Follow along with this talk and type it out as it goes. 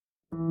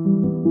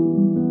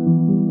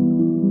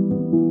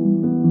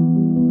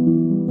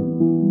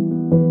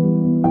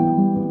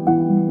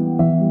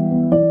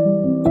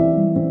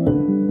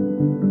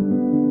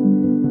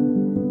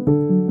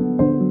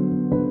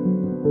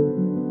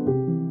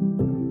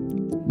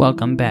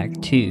Welcome back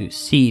to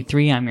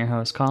C3. I'm your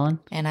host, Collin.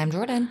 And I'm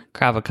Jordyn.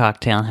 Grab a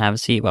cocktail and have a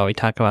seat while we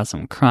talk about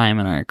some crime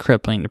and our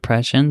crippling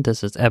depression.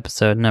 This is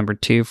episode number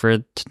 2 for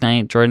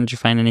tonight. Jordyn, did you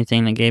find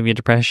anything that gave you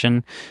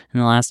depression in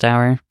the last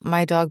hour?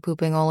 My dog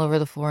pooping all over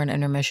the floor in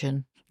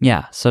intermission.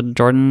 Yeah, so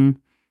Jordyn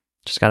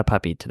just got a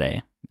puppy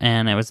today.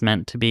 And it was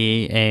meant to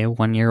be a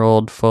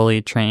 1-year-old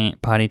fully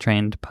potty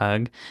trained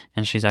pug,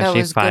 and she's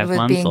actually 5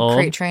 months old.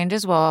 Crate trained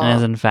as well, and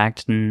is in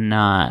fact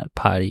not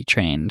potty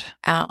trained.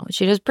 Ow,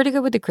 she does pretty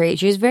good with the crate.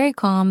 She's very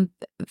calm,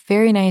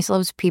 very nice,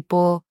 loves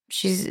people.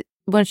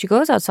 When she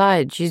goes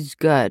outside, she's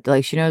good.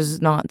 Like, she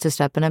knows not to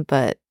step in it,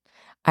 but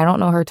I don't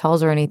know her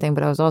tells or anything.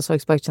 But I was also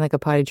expecting like a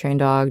potty trained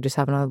dog, just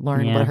having to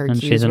learn what her cues were.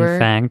 And she's in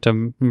fact a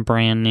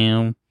brand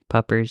new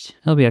puppers.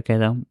 He'll be okay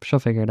though. She'll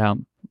figure it out.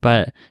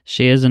 But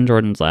she is in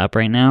Jordyn's lap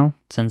right now.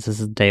 Since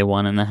this is day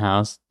 1 in the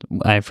house,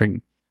 I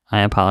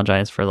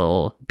apologize for the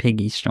little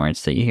piggy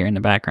snorts that you hear in the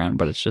background,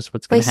 but it's just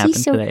what's going to happen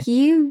today. But she's so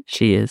cute.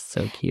 She is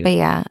so cute. But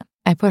yeah,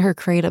 I put her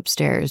crate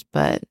upstairs,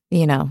 but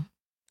I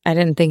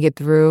didn't think it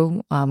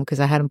through because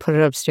I hadn't put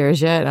it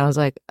upstairs yet. And I was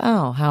like,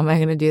 oh, how am I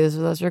going to do this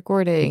with us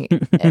recording?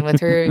 And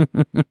with her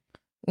I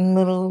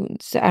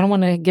don't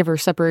want to give her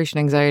separation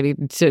anxiety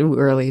too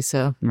early.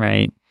 So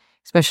right.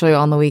 Especially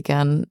on the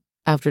weekend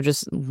after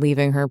just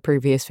leaving her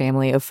previous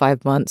family of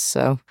 5 months.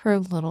 So her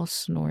little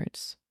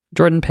snorts.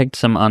 Jordyn picked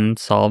some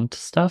unsolved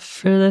stuff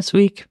for this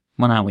week.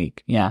 Well, not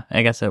week. Yeah,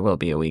 I guess it will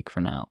be a week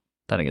from now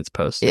that it gets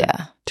posted.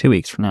 Yeah. 2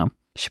 weeks from now.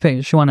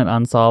 She wanted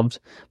unsolved,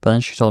 but then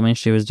she told me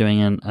she was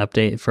doing an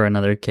update for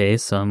another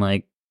case. So I'm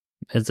like,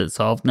 is it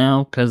solved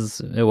now?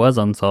 Because it was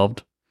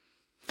unsolved.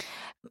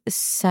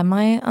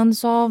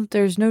 Semi-unsolved.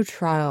 There's no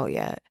trial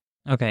yet.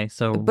 Okay,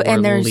 so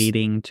we're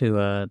leading to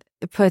a...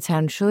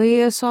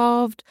 Potentially a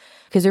solved,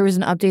 because there was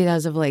an update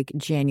as of like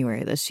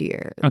January this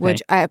year,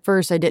 which at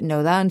first I didn't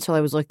know that until I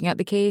was looking at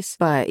the case.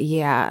 But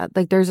yeah,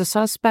 like there's a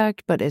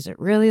suspect, but is it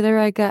really the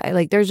right guy?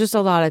 Like there's just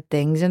a lot of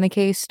things in the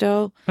case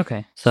still.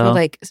 Okay, so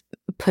like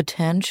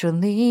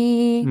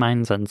potentially...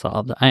 Mine's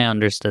unsolved. I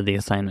understood the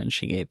assignment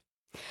she gave.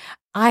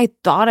 I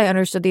thought I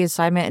understood the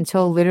assignment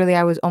until literally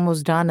I was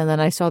almost done. And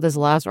then I saw this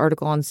last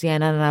article on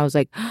CNN and I was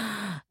like...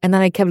 And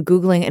then I kept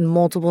Googling and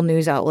multiple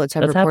news outlets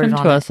have reported on it. That's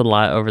happened to us a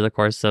lot over the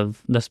course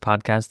of this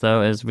podcast,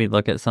 though, is we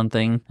look at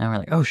something and we're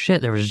like, oh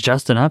shit, there was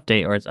just an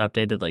update, or it's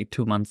updated like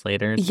 2 months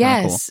later. It's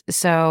yes. Cool.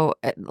 So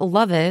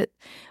love it.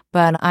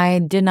 But I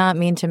did not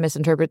mean to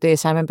misinterpret the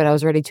assignment, but I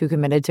was already too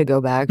committed to go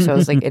back. So I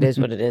was like, it is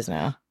what it is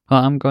now.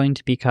 Well, I'm going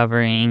to be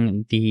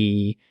covering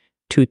the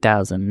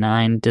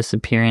 2009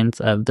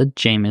 disappearance of the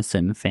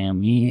Jamison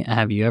family.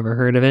 Have you ever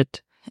heard of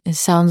it? It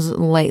sounds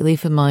lightly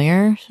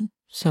familiar.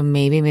 So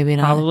maybe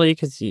not. Probably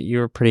because you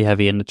were pretty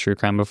heavy into true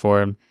crime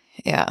before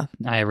I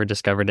ever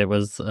discovered it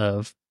was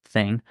a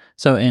thing.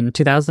 So in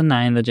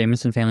 2009, the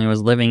Jamison family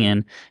was living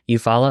in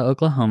Eufaula,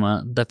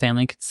 Oklahoma. The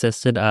family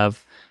consisted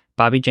of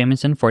Bobby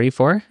Jamison,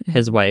 44,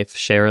 his wife,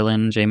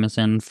 Sherilyn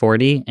Jamison,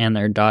 40, and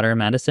their daughter,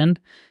 Madison.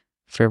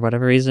 For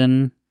whatever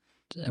reason,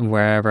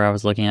 wherever I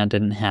was looking at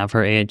didn't have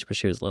her age, but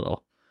she was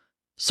little.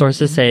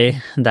 Sources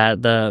say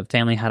that the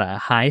family had a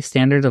high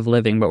standard of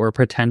living, but were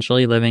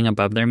potentially living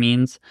above their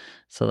means.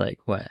 So, like,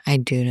 what? I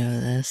do know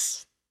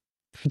this.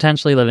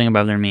 Potentially living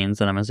above their means,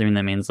 and I'm assuming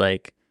that means,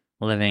 like,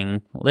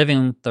 living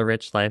the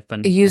rich life.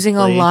 But using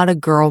a lot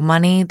of girl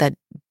money that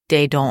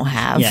they don't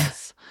have.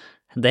 Yes.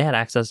 They had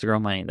access to girl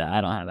money that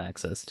I don't have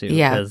access to.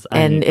 Yeah,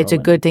 and it's a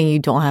good thing you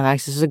don't have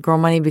access to girl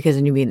money because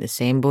then you'd be in the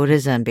same boat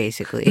as them,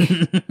 basically.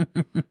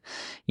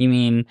 You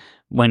mean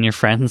when your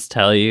friends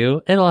tell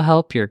you, it'll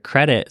help your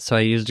credit, so I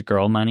used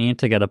girl money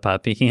to get a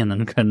puppy and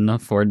then couldn't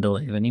afford to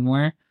live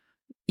anymore?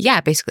 Yeah,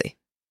 basically.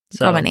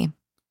 Girl money.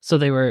 So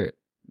they were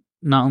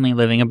not only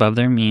living above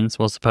their means,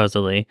 well,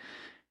 supposedly,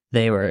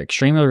 they were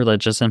extremely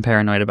religious and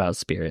paranoid about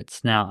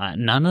spirits. Now,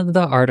 none of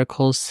the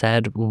articles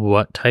said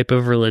what type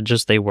of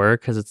religious they were,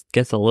 because it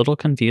gets a little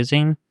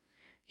confusing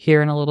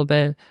here in a little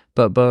bit.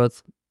 But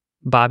both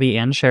Bobby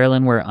and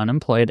Sherilyn were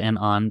unemployed and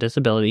on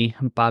disability.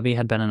 Bobby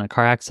had been in a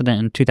car accident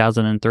in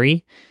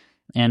 2003,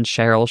 and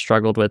Cheryl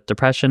struggled with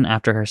depression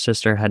after her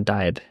sister had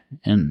died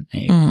in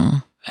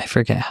I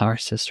forget how her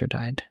sister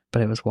died,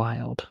 but it was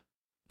wild.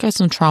 Got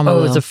some trauma. Oh,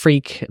 it was a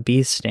freak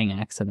bee sting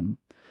accident.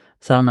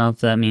 So I don't know if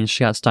that means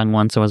she got stung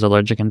once and was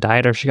allergic and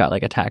died, or she got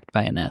like attacked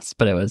by a nest,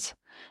 but it was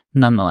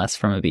nonetheless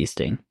from a bee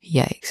sting.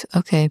 Yikes.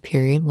 Okay,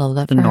 period. Love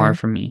that. The nor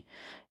for me.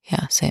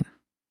 Yeah, same.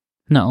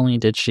 Not only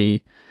did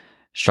she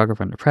struggle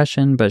from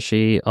depression, but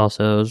she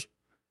also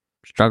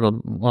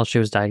struggled while she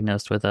was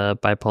diagnosed with a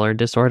bipolar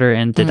disorder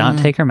and did not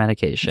take her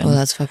medication. Oh,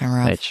 that's fucking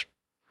rough. Which,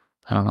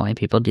 I don't know why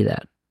people do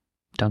that.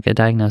 Don't get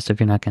diagnosed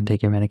if you're not going to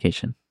take your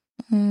medication.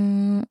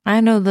 I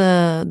know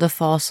the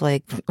false,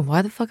 like,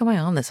 why the fuck am I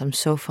on this? I'm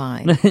so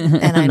fine.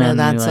 And I know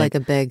that's like a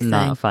big thing.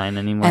 Not fine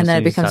anymore. And then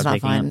so it becomes not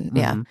fine.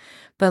 Yeah.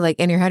 But like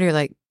in your head, you're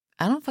like,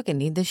 I don't fucking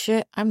need this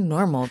shit. I'm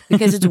normal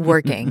because it's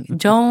working.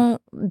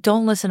 Don't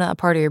listen to that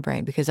part of your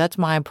brain because that's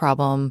my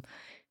problem.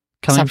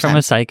 Coming from a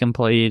Sometimes. psych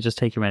employee, just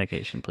take your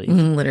medication, please.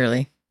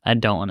 Literally. I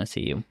don't want to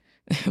see you.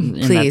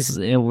 Please.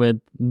 And that's, with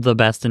the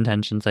best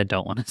intentions, I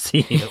don't want to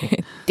see you.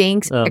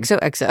 Thanks,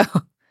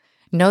 XOXO.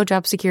 No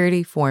job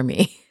security for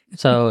me.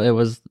 So it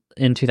was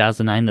in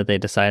 2009 that they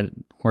decided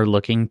we're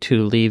looking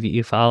to leave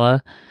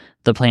Eufaula.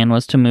 The plan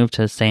was to move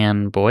to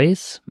San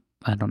Bois,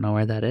 I don't know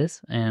where that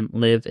is, and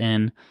live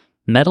in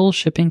metal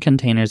shipping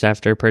containers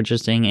after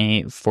purchasing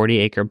a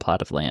 40-acre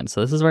plot of land.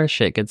 So this is where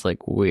shit gets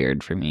like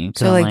weird for me.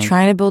 So like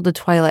trying to build the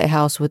Twilight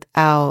House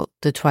without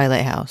the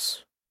Twilight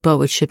House, but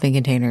with shipping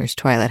containers,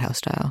 Twilight House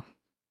style.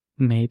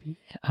 Maybe.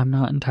 I'm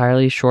not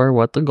entirely sure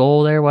what the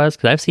goal there was,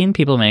 because I've seen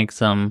people make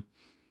some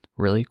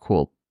really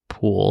cool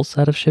pools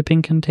out of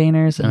shipping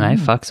containers, and I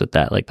fucks with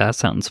that. Like, that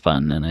sounds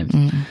fun,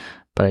 and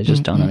but I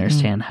just don't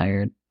understand how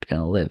you're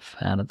gonna live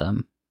out of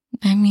them.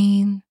 I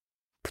mean,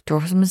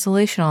 throw some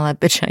insulation on that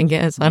bitch, I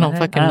guess. I don't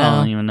fucking know. I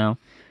don't even know.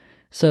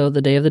 So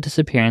the day of the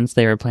disappearance,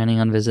 they were planning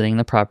on visiting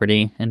the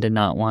property and did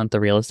not want the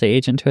real estate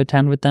agent to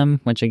attend with them,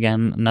 which,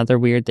 again, another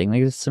weird thing.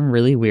 Like, there's some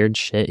really weird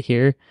shit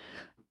here.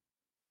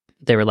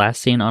 They were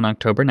last seen on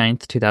October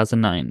 9th,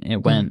 2009.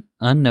 It went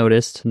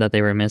unnoticed that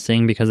they were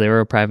missing because they were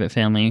a private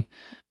family.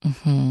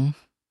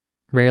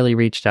 Rarely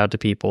reached out to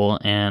people,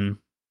 and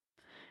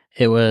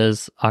it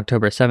was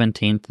October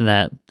 17th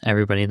that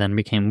everybody then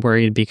became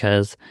worried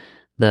because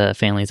the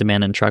family's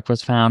abandoned truck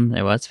was found.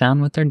 It was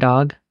found with their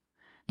dog,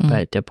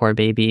 but the poor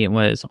baby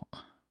was,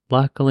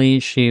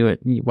 luckily,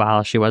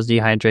 while she was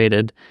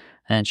dehydrated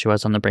and she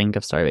was on the brink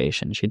of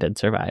starvation, she did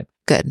survive.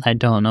 Good. I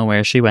don't know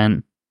where she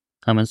went.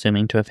 I'm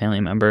assuming to a family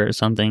member or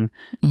something,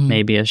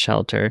 maybe a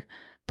shelter.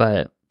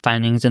 But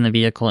findings in the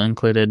vehicle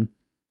included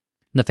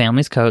the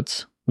family's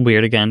coats,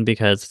 weird again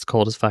because it's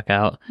cold as fuck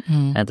out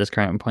at this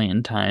current point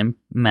in time,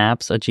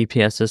 maps, a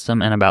GPS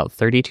system, and about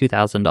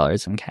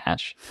 $32,000 in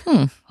cash.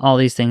 All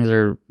these things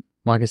are,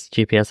 well, I guess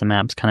GPS and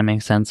maps kind of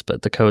make sense,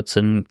 but the coats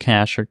and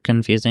cash are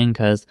confusing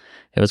because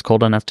it was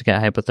cold enough to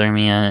get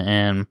hypothermia,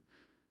 and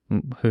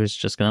who's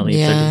just going to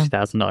leave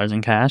 $32,000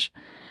 in cash?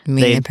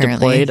 They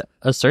deployed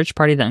a search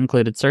party that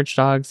included search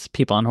dogs,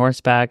 people on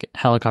horseback,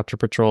 helicopter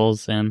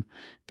patrols, and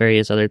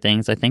various other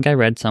things. I think I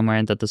read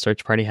somewhere that the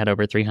search party had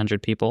over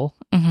 300 people.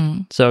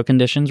 So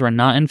conditions were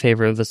not in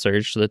favor of the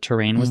search. The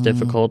terrain was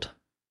difficult,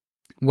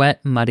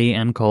 wet, muddy,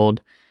 and cold,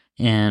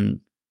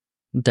 and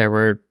there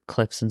were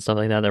cliffs and stuff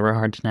like that were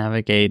hard to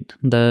navigate.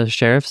 The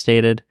sheriff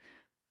stated,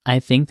 I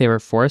think they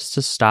were forced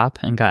to stop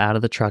and got out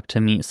of the truck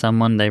to meet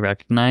someone they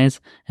recognize,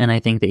 and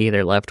I think they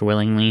either left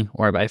willingly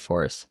or by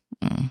force.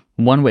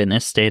 One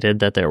witness stated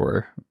that there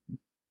were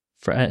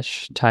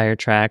fresh tire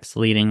tracks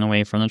leading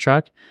away from the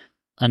truck.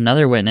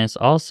 Another witness,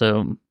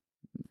 also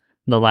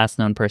the last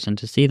known person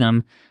to see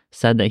them,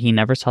 said that he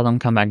never saw them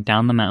come back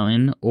down the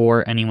mountain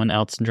or anyone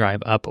else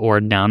drive up or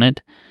down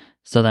it.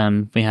 So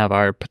then we have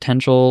our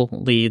potential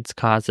leads,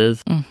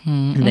 causes.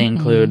 They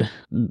include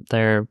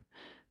their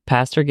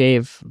pastor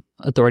gave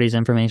authorities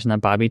information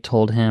that Bobby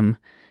told him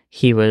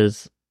he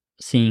was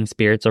seeing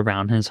spirits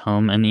around his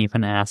home and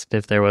even asked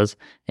if there was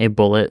a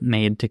bullet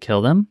made to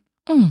kill them.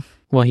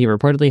 Well, he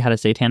reportedly had a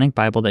satanic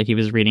Bible that he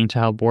was reading to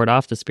help ward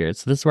off the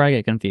spirits. So this is where I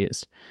get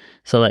confused.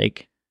 So,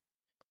 like,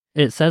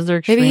 it says they're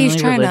extremely maybe he's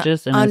trying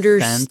religious to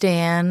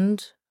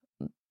understand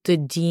the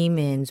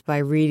demons by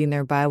reading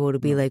their Bible to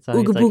be like, so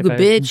ooga booga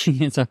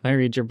bitch. So if I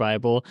read your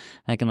Bible,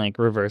 I can, like,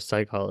 reverse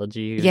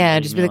psychology. Yeah,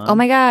 just be like, oh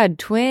my God,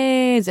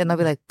 twins. And they'll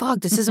be like,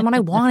 fuck, this isn't what I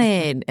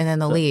wanted. And then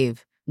they'll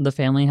leave. The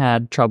family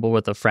had trouble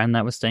with a friend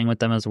that was staying with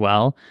them as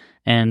well.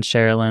 And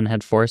Sherilyn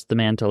had forced the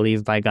man to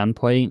leave by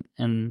gunpoint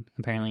and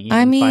apparently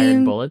even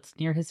fired bullets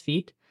near his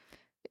feet.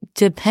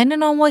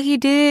 Depending on what he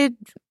did,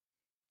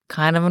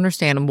 kind of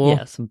understandable.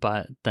 Yes,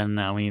 but then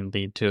now we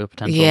lead to a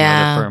potential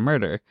murder for a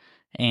murder.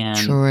 And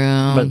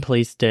true. But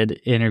police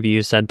did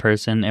interview said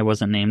person. It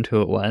wasn't named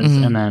who it was,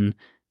 and then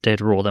did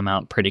rule them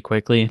out pretty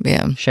quickly.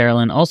 Yeah.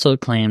 Sherilyn also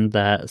claimed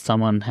that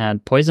someone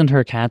had poisoned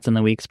her cats in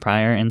the weeks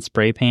prior and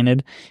spray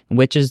painted.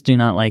 Witches do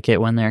not like it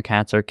when their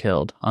cats are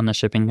killed on the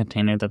shipping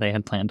container that they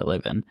had planned to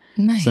live in.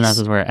 Nice. So this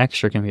is where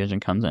extra confusion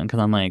comes in, because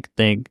I'm like,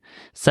 they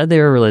said they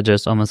were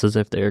religious almost as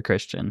if they were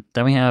Christian.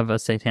 Then we have a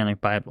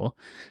satanic Bible.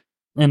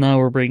 And now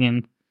we're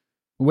bringing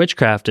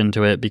witchcraft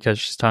into it because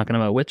she's talking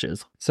about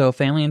witches. So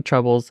family and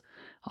troubles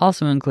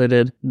also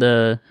included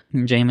the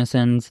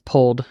Jamisons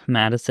pulled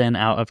Madison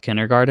out of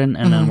kindergarten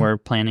and then were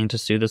planning to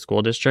sue the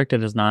school district.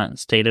 It is not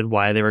stated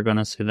why they were going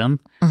to sue them.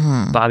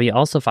 Bobby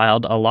also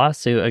filed a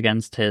lawsuit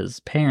against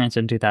his parents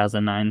in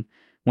 2009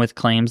 with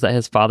claims that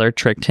his father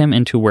tricked him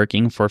into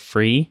working for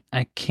free.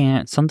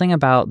 Something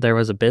about there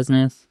was a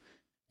business,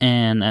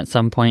 and at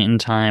some point in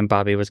time,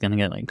 Bobby was going to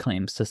get like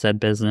claims to said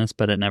business,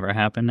 but it never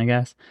happened, I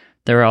guess.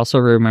 There were also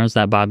rumors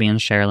that Bobby and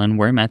Sherilyn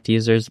were meth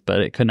users,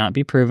 but it could not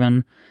be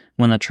proven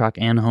when the truck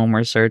and home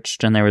were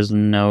searched, and there was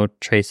no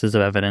traces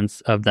of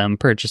evidence of them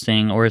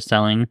purchasing or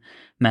selling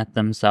meth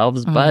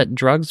themselves. But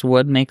drugs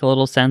would make a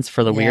little sense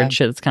for the weird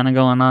shit that's kind of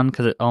going on,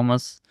 because it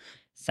almost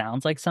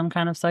sounds like some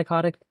kind of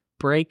psychotic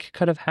break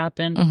could have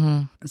happened.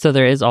 Mm-hmm. So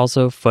there is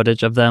also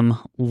footage of them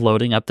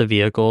loading up the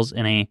vehicles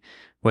in a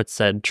what's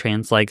said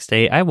trance-like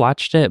state. I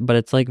watched it, but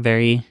it's like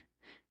very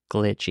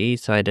glitchy,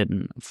 so I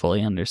didn't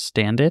fully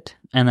understand it.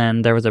 And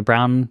then there was a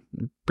brown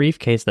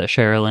briefcase that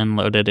Sherilyn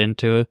loaded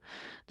into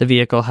the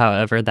vehicle.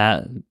 However,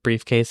 that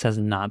briefcase has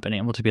not been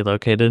able to be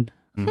located.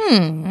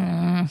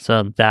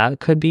 So that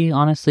could be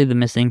honestly the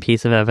missing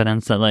piece of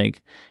evidence that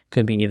like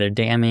could be either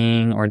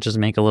damning or just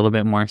make a little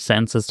bit more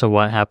sense as to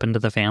what happened to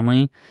the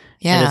family.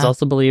 Yeah. It is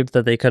also believed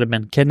that they could have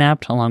been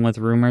kidnapped, along with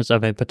rumors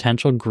of a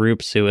potential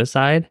group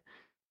suicide.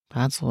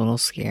 That's a little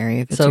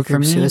scary if it's So a for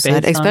group me,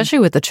 suicide, based on- especially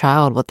with the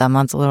child with them.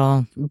 That's a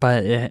little.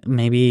 But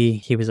maybe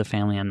he was a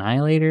family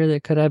annihilator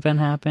that could have been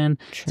happened.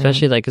 True.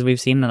 Especially like because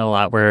we've seen it a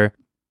lot where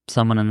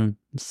someone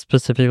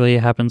specifically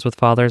it happens with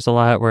fathers a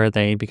lot where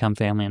they become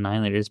family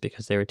annihilators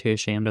because they were too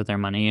ashamed of their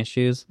money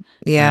issues.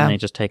 Yeah. And they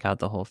just take out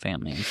the whole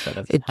family instead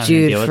of having to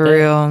Dude, deal with for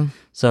real.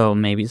 So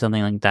maybe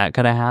something like that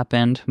could have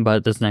happened.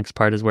 But this next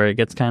part is where it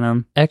gets kind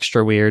of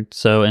extra weird.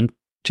 So in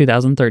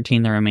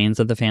 2013, the remains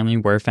of the family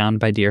were found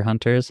by deer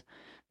hunters.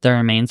 The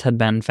remains had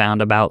been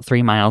found about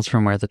 3 miles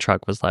from where the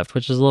truck was left,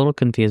 which is a little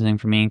confusing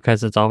for me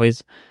because it's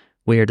always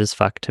weird as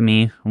fuck to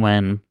me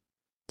when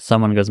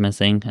someone goes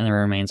missing and the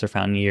remains are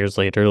found years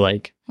later,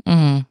 like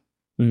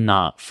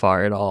not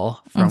far at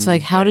all. It's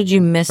like, how did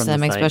you miss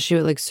them, the site. especially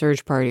with like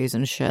search parties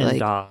and shit? And like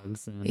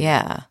dogs. And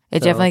yeah,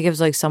 it so- definitely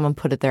gives like someone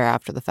put it there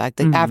after the fact.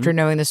 Like after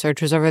knowing the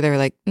search was over, they were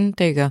like,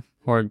 there you go.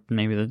 Or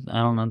maybe, I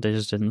don't know, they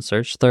just didn't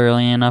search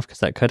thoroughly enough because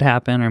that could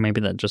happen. Or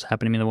maybe that just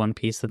happened to be the one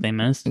piece that they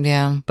missed.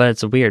 Yeah. But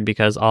it's weird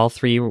because all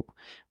three were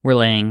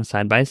laying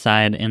side by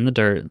side in the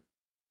dirt,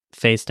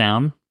 face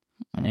down.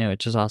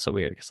 Which is also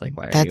weird because, like,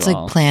 why are That's you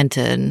like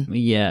planted.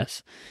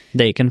 Yes.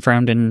 They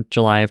confirmed in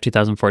July of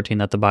 2014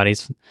 that the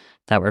bodies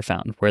that were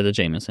found were the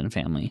Jamison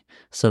family.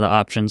 So the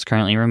options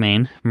currently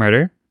remain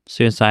murder,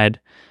 suicide.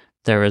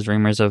 There was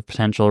rumors of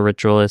potential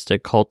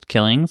ritualistic cult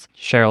killings.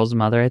 Cheryl's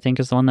mother, I think,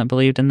 is the one that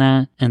believed in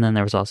that. And then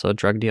there was also a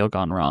drug deal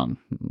gone wrong,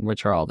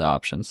 which are all the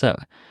options. So,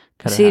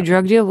 see, a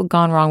drug deal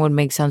gone wrong would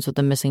make sense with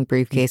the missing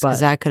briefcase because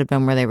that could have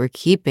been where they were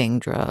keeping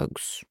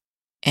drugs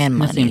and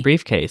money. Missing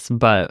briefcase,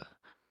 but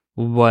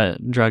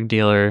what drug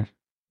dealer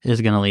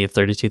is going to leave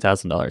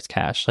 $32,000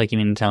 cash? Like, you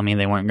mean to tell me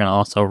they weren't going to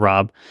also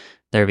rob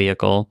their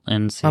vehicle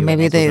and see? Or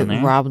maybe what else they was in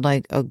there? robbed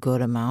like a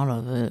good amount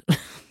of it.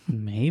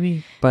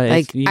 Maybe, but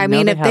like, I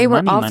mean, if they were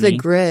off the money.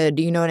 grid,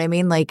 you know what I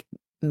mean? Like,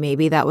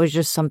 maybe that was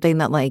just something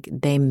that like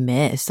they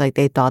missed. Like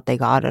they thought they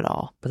got it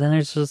all. But then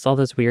there's just all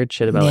this weird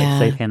shit about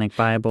like satanic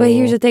Bible. But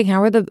here's the thing: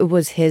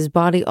 was his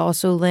body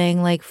also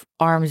laying like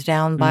arms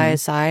down by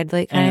his side,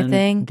 like kind of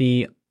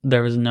thing?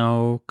 There was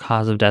no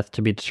cause of death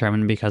to be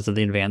determined because of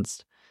the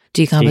advanced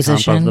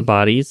decomposition of the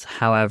bodies.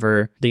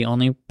 However, the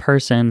only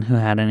person who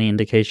had any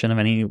indication of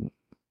any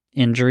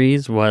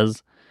injuries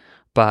was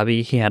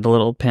Bobby. He had a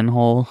little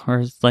pinhole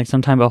or like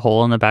some type of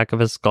hole in the back of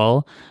his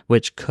skull,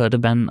 which could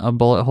have been a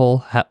bullet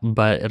hole,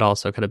 but it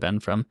also could have been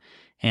from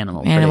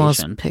animals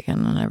predation.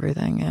 Picking and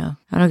everything. Yeah,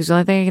 I don't know, because the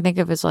only thing I can think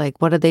of is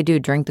like, what did they do?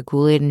 Drink the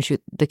Kool-Aid and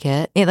shoot the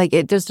kid?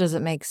 It just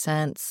doesn't make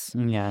sense.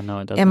 Yeah, no,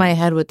 it doesn't. In my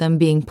head, with them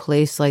being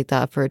placed like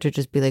that, for it to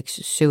just be like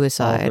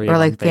suicide or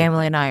like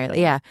family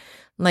annihilation. Yeah.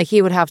 Like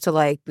he would have to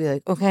like be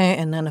like, okay,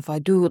 and then if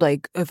I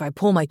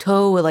pull my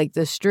toe with like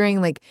the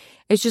string, like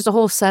it's just a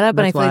whole setup.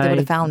 And I feel like they would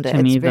have found it.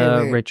 To me, it's very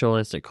the weird.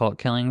 Ritualistic cult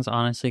killings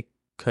honestly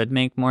could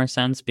make more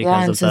sense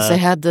because and of since the they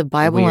had the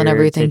Bible and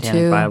everything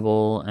satanic too.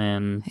 Bible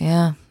and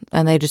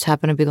and they just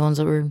happened to be the ones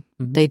that were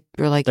they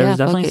were like, there's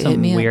definitely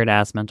some weird weird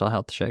ass mental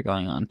health shit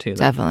going on too.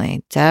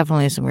 Definitely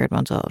some weird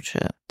mental health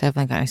shit.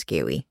 Definitely kind of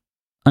scary.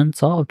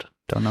 Unsolved.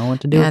 Don't know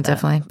what to do. Yeah, with that.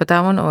 definitely. But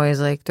that one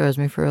always like throws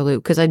me for a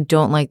loop because I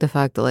don't like the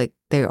fact that like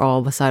they're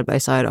all side by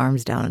side,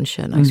 arms down and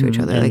shit next to each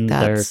other. And like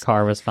that. Their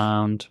car was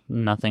found.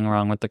 Nothing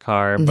wrong with the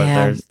car, but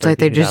yeah, there's it's like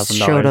they just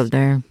showed up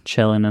there,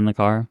 chilling in the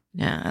car.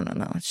 Yeah, I don't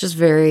know. It's just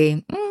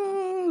very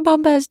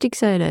bombastic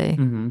side eye.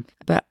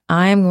 But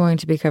I'm going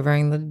to be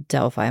covering the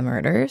Delphi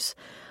murders,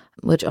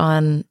 which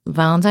on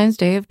Valentine's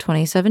Day of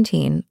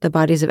 2017, the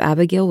bodies of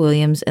Abigail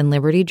Williams and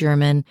Liberty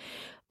German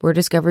were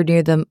discovered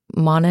near the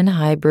Monon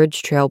High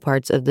Bridge trail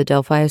parts of the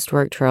Delphi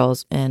Historic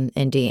Trails in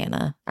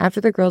Indiana. After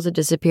the girls had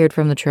disappeared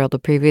from the trail the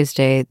previous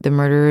day, the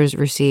murderers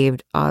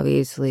received,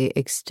 obviously,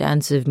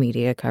 extensive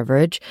media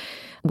coverage,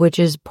 which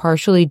is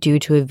partially due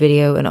to a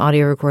video and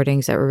audio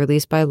recordings that were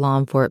released by law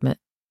enforcement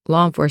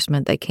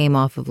that came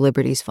off of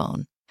Liberty's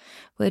phone,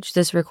 which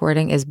this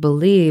recording is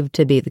believed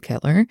to be the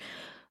killer.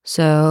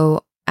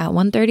 So at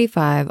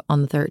 1:35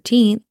 on the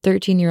 13th,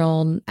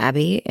 13-year-old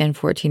Abby and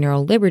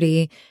 14-year-old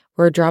Liberty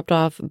were dropped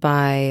off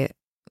by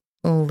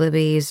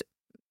Libby's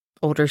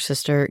older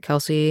sister,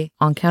 Kelsey,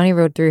 on County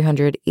Road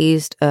 300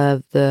 east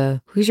of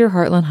the Hoosier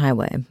Heartland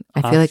Highway.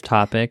 I feel like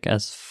topic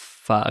as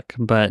fuck,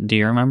 but do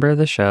you remember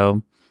the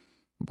show?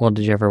 Well,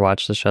 did you ever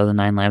watch the show The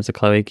 9 Lives of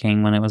Chloe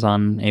King when it was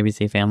on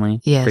ABC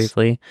Family? Yes.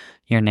 Briefly.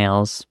 Your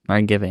nails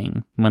are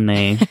giving when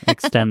they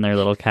extend their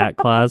little cat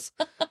claws.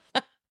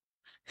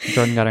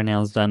 Jordan got her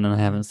nails done and I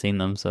haven't seen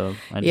them, so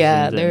I just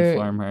Yeah, wanted to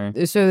inform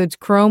her. so it's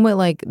chrome with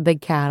like the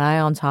cat eye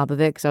on top of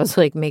it because I was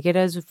like, make it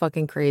as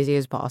fucking crazy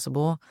as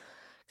possible.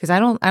 Because I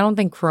don't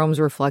think chrome's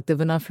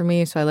reflective enough for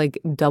me, so I like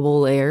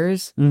double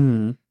layers.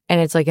 Mm-hmm.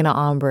 And it's like an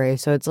ombre,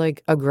 so it's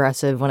like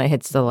aggressive when it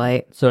hits the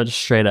light. So it's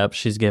straight up,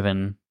 she's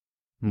given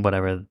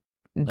whatever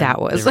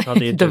That was they were called, the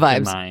the Egyptian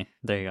vibes. Mai.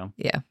 There you go.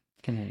 Yeah.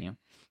 Continue.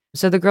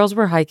 So the girls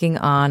were hiking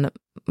on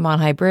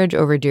Mont High Bridge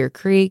over Deer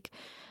Creek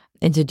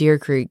into Deer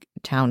Creek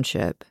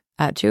Township.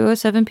 At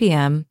 2:07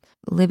 p.m.,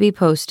 Libby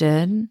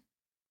posted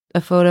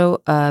a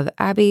photo of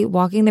Abby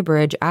walking the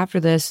bridge. After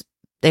this,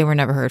 they were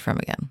never heard from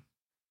again.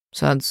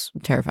 So that's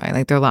terrifying.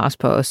 Like their last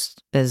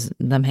post is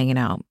them hanging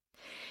out.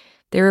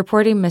 They were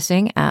reporting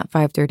missing at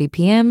 5:30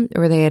 p.m.,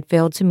 where they had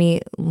failed to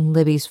meet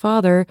Libby's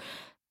father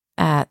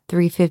at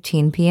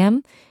 3:15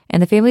 p.m.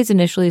 And the families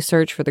initially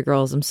searched for the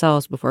girls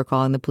themselves before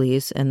calling the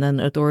police. And then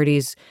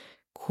authorities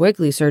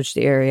quickly searched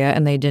the area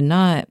and they did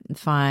not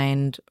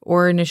find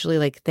or initially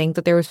like think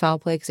that there was foul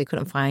play because they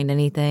couldn't find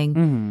anything.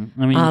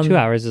 Mm-hmm. I mean, 2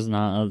 hours is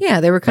not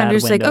they were kind of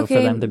just like, okay,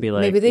 for them to be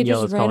like, maybe they yo,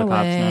 just let's call ran the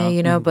cops now. away,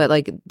 you know, but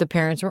like the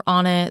parents were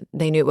on it.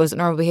 They knew it wasn't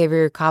normal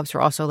behavior. Cops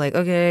were also like,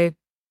 okay,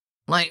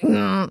 like,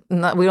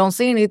 we don't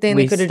see anything.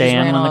 We they could have just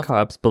ran when off. The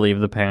cops believe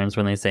the parents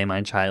when they say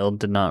my child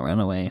did not run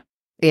away.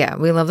 Yeah,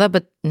 we love that,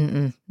 but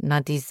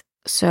not these.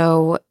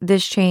 So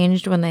this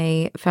changed when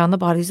they found the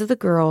bodies of the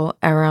girl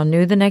around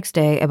noon the next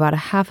day, about a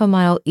half a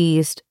mile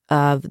east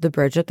of the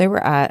bridge that they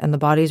were at, and the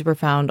bodies were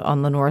found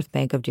on the north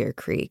bank of Deer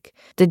Creek.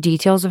 The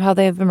details of how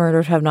they have been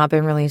murdered have not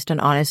been released, and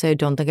honestly, I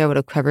don't think I would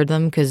have covered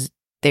them because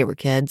they were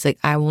kids. Like,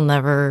 I will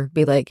never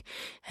be like,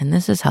 and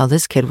this is how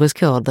this kid was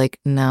killed. Like,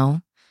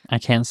 no. I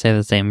can't say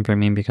the same for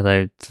me because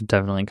I've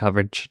definitely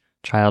covered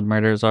child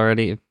murders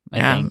already,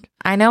 I think.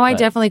 I know I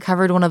definitely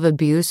covered one of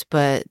abuse,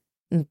 but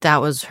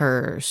that was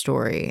her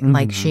story. Mm-hmm.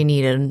 Like, she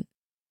needed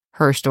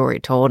her story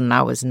told, and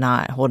I was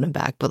not holding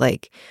back. But,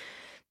 like,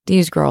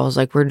 these girls,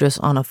 like, we're just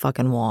on a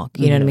fucking walk.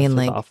 You know what I mean?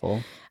 Like,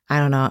 awful. I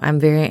don't know.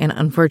 And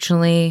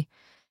unfortunately,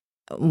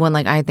 when,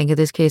 like, I think of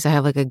this case, I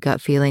have, like, a gut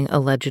feeling,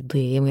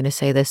 allegedly, I'm going to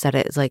say this, that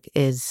it's, like,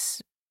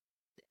 is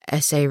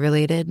essay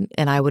related,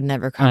 and I would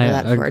never cover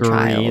that for a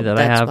child. That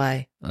That's I have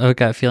why. A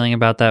gut feeling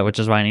about that, which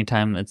is why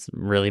anytime it's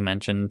really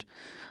mentioned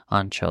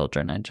on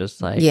children, I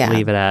just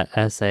leave it at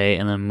essay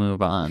and then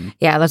move on.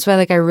 Yeah, that's why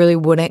like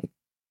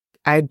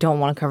I don't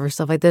want to cover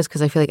stuff like this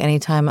because I feel like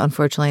anytime,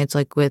 unfortunately, it's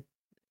like with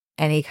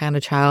any kind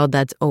of child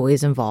that's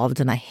always involved,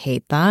 and I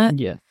hate that.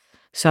 Yeah.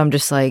 So I'm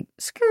just like,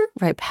 skirt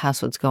right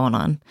past what's going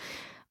on.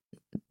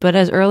 But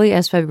as early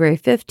as February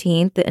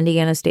 15th, the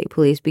Indiana State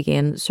Police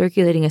began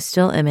circulating a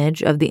still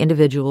image of the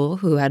individual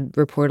who had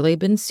reportedly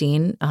been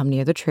seen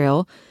near the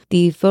trail.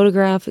 The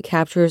photograph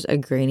captures a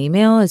grainy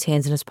male, his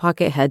hands in his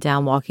pocket, head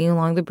down, walking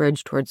along the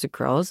bridge towards the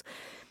girls.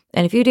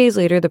 And a few days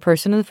later, the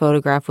person in the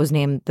photograph was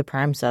named the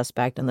prime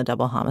suspect in the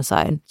double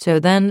homicide. So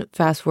then,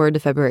 fast forward to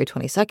February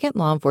 22nd,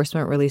 law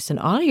enforcement released an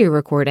audio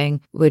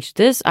recording, which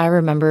this I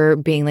remember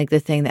being like the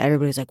thing that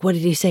everybody's like, what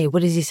did he say?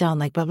 What does he sound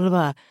like? Blah, blah,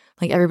 blah.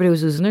 Like everybody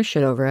was losing their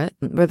shit over it.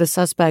 Where the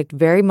suspect,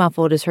 very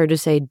muffled, is heard to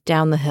say,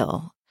 down the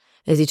hill.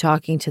 Is he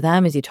talking to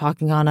them? Is he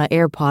talking on an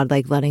AirPod,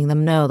 like letting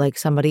them know, like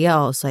somebody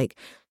else, like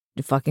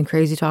fucking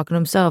crazy talking to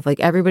himself?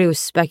 Like everybody was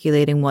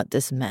speculating what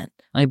this meant.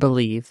 I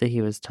believe that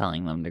he was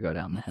telling them to go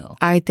down the hill.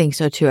 I think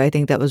so too. I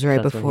think that was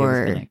right before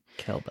he was gonna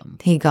kill them.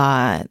 He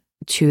got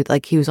to,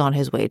 like, he was on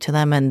his way to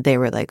them and they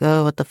were like,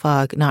 oh, what the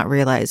fuck? Not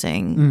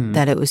realizing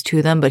that it was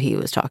to them, but he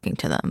was talking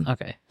to them.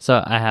 Okay.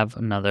 So I have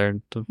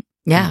another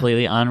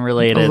completely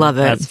unrelated Love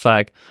it. as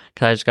fuck,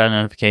 because I just got a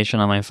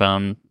notification on my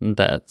phone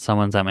that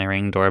someone's at my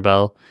Ring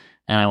doorbell,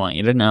 and I want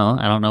you to know,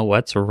 I don't know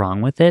what's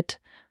wrong with it,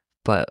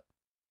 but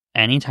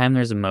anytime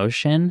there's a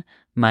motion,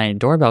 my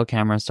doorbell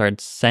camera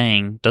starts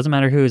saying, doesn't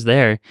matter who's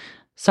there,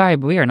 sorry,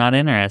 but we are not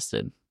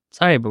interested.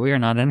 Sorry, but we are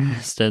not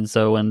interested.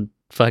 So when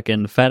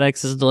fucking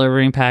FedEx is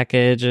delivering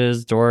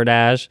packages,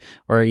 DoorDash,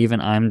 or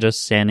even I'm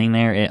just standing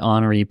there, it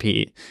on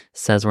repeat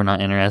says we're not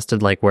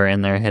interested, like we're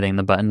in there hitting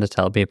the button to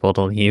tell people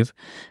to leave.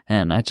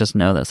 And I just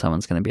know that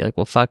someone's going to be like,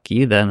 well, fuck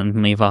you then,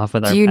 and leave off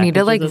with our packages. Do you need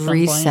to like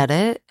reset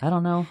it? I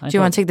don't know. Do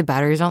you want to take the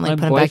batteries out and like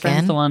put them back in? My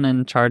boyfriend's the one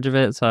in charge of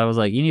it, so I was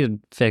like, you need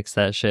to fix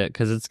that shit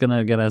because it's going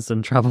to get us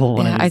in trouble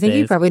one of these I think days.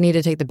 you probably need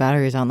to take the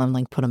batteries out and then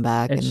like put them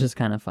back. It's just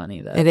kind of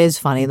funny though. It is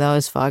funny though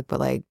as fuck, but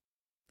like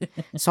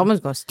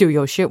someone's gonna steal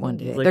your shit one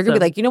day. They're gonna be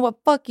like, you know what?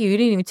 Fuck you. You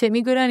didn't even tip me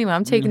good anyway.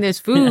 I'm taking this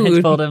food.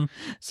 I told him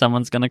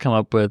someone's gonna come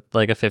up with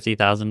like a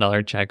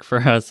 $50,000 check for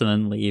us and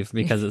then leave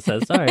because it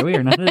says, sorry, we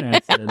are not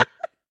interested.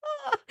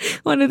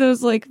 One of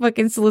those like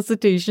fucking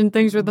solicitation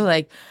things where they're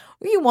like,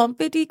 we want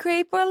 50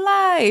 crate for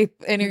life.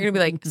 And you're gonna be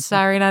like,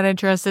 sorry, not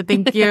interested.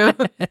 Thank you. And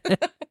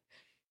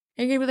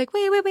you're gonna be like,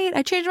 wait.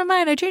 I changed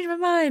my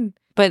mind.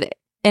 But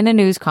in a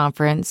news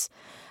conference,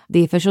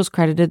 the officials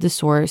credited the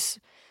source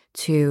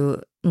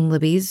to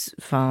Libby's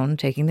phone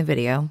taking the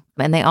video,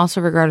 and they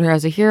also regarded her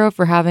as a hero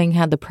for having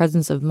had the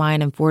presence of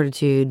mind and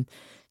fortitude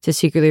to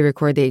secretly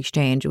record the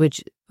exchange,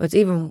 which what's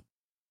even,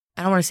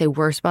 I don't want to say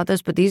worse about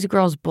this, but these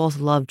girls both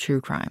love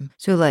true crime.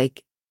 So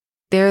like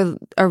they're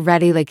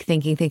already like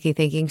thinking.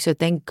 So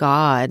thank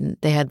God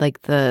they had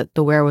like the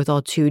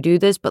wherewithal to do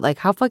this. But like,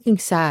 how fucking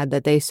sad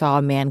that they saw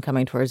a man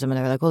coming towards them and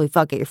they were like, holy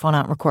fuck, get your phone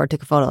out and record,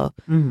 take a photo.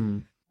 Mm-hmm.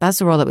 That's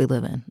the world that we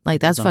live in.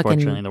 Like, that's fucking,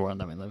 unfortunately the world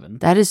that we live in.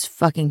 That is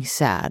fucking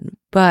sad.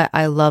 But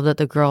I love that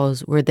the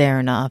girls were there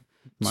enough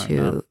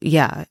to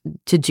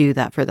do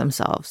that for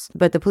themselves.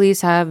 But the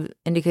police have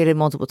indicated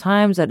multiple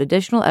times that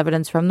additional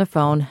evidence from the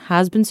phone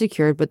has been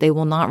secured, but they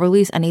will not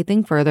release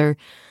anything further,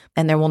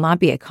 and there will not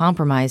be a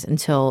compromise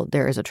until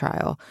there is a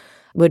trial,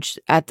 which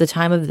at the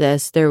time of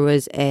this, there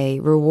was a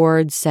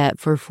reward set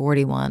for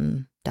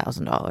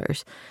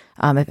 $41,000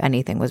 if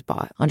anything was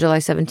bought. On July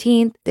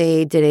 17th,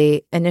 they did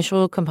a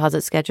initial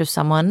composite sketch of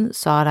someone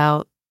sought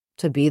out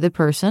to be the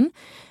person.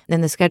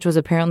 And the sketch was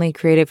apparently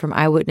created from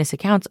eyewitness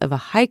accounts of a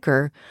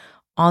hiker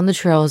on the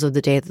trails of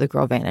the day that the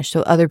girl vanished.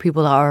 So other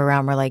people that were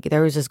around were like,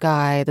 there was this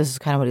guy, this is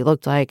kind of what he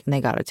looked like, and they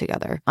got it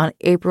together. On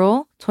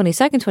April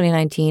 22nd,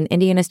 2019,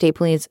 Indiana State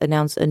Police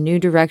announced a new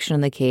direction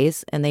in the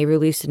case, and they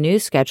released a new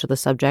sketch of the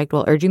subject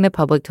while urging the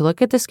public to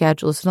look at the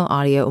sketch, listen to the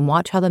audio, and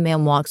watch how the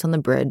man walks on the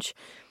bridge,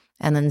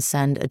 and then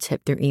send a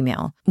tip through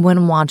email.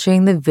 When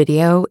watching the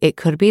video, it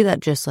could be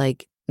that just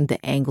like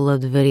the angle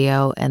of the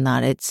video and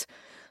that it's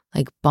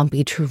like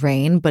bumpy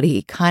terrain, but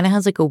he kind of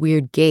has like a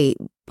weird gait.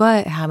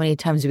 But how many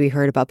times have we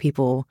heard about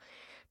people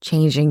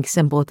changing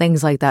simple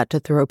things like that to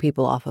throw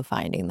people off of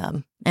finding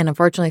them? And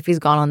unfortunately, if he's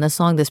gone on this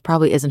long, this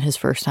probably isn't his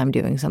first time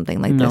doing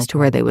something like this to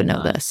where they would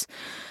know this.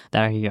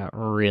 That he got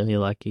really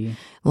lucky.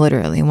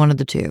 Literally, one of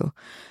the two.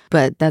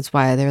 But that's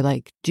why they're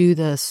like, do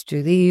this,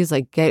 do these,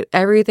 like get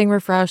everything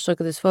refreshed, look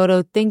at this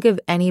photo, think of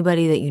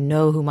anybody that you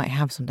know who might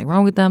have something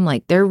wrong with them.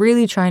 Like, they're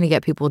really trying to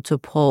get people to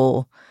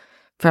pull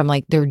from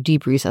like their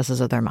deep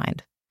recesses of their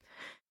mind.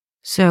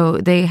 So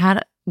they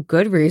had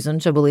good reason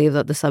to believe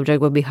that the subject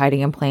would be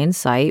hiding in plain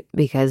sight,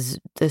 because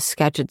the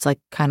sketch, it's like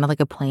kind of like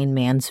a plain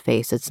man's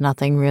face. It's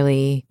nothing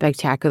really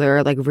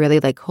spectacular, like really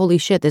like, holy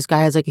shit, this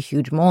guy has like a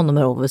huge mole in the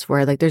middle of his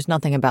forehead. Like, there's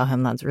nothing about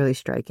him that's really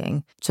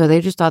striking. So they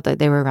just thought that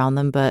they were around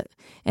them. But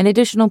an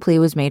additional plea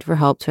was made for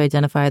help to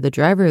identify the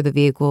driver of the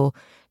vehicle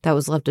that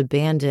was left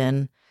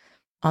abandoned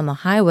on the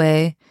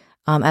highway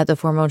at the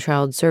Formal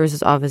Child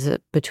Services office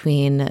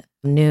between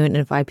noon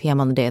and 5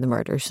 p.m. on the day of the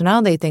murder. So now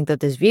they think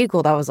that this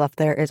vehicle that was left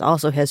there is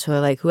also his. So they're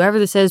like, whoever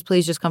this is,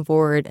 please just come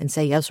forward and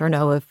say yes or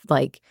no.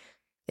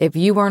 If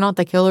you are not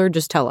the killer,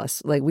 just tell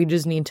us. Like, we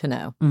just need to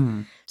know.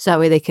 Mm-hmm. So that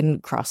way they can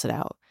cross it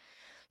out.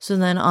 So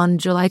then on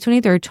July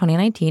 23rd,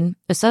 2019,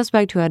 a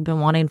suspect who had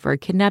been wanting for a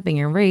kidnapping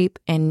and rape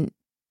in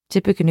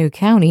Tippecanoe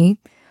County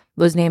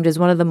was named as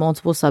one of the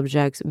multiple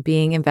subjects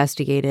being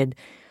investigated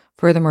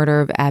for the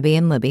murder of Abby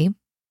and Libby.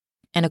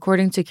 And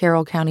according to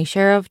Carroll County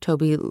Sheriff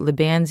Toby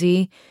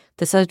Libanzi,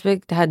 the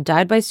suspect had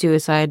died by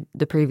suicide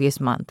the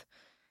previous month.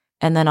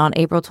 And then on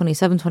April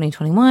 27,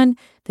 2021,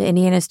 the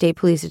Indiana State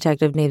Police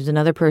detective names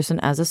another person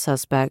as a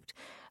suspect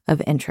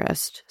of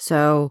interest.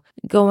 So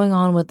going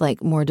on with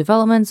like more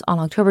developments, on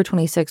October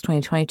 26,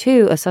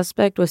 2022, a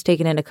suspect was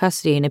taken into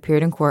custody and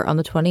appeared in court on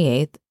the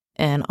 28th.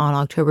 And on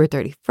October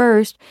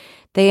 31st,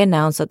 they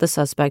announced that the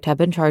suspect had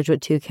been charged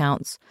with 2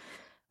 counts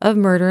of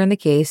murder in the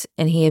case,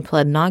 and he had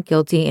pled not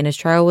guilty, and his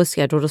trial was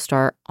scheduled to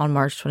start on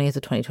March 20th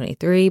of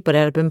 2023, but it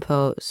had been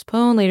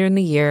postponed later in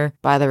the year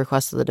by the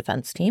request of the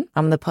defense team.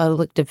 The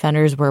public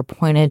defenders were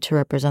appointed to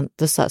represent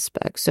the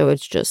suspect, so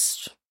it's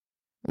just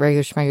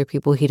regular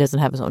people. He doesn't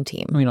have his own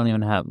team. We don't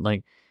even have,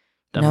 like...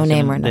 No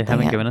name or nothing. They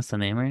haven't given us a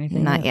name or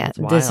anything? Not yet.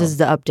 This is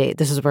the update.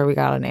 This is where we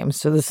got a name.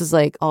 So this is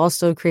like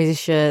also crazy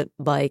shit,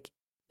 like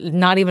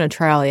not even a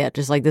trial yet,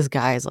 just like this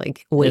guy is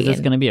like waiting. Is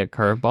this going to be a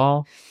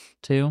curveball?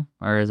 Too?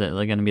 Or is it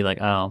like going to be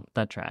like, oh,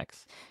 that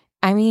tracks?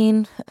 I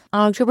mean,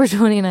 on October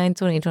 29,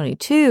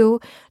 2022,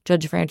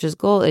 Judge Francis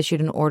Gold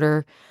issued an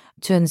order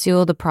to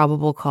unseal the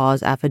probable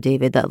cause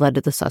affidavit that led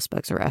to the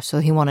suspect's arrest. So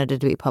he wanted it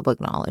to be public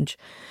knowledge.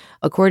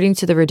 According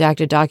to the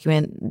redacted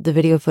document, the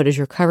video footage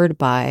recovered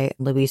by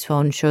Libby's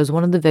phone shows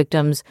one of the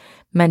victims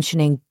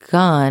mentioning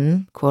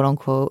gun, quote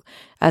unquote,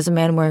 as a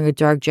man wearing a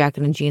dark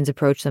jacket and jeans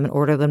approached them and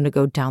ordered them to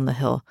go down the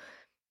hill.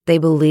 They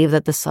believe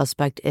that the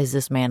suspect is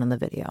this man in the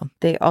video.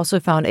 They also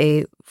found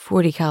a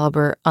 .40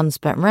 caliber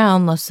unspent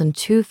round less than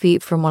 2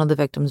 feet from one of the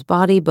victims'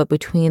 body, but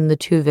between the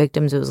 2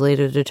 victims, it was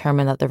later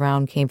determined that the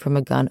round came from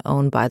a gun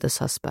owned by the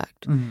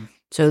suspect. Mm-hmm.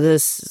 So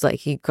this is like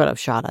he could have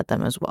shot at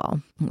them as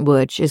well,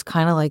 which is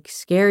kind of like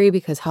scary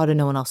because how did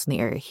no one else in the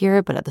area hear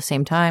it? But at the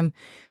same time,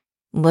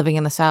 living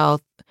in the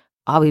South,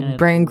 I'll be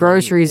bringing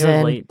groceries in. It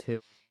was late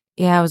too.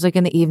 Yeah, it was like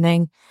in the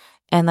evening.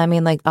 And I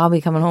mean, like, I'll be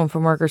coming home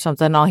from work or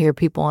something, and I'll hear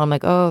people, and I'm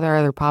like, oh, they're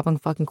either popping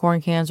fucking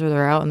corn cans or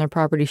they're out in their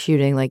property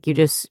shooting. Like, you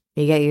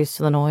get used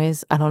to the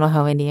noise. I don't know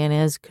how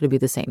Indiana is. Could it be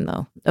the same,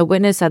 though? A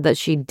witness said that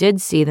she did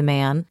see the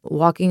man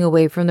walking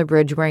away from the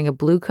bridge wearing a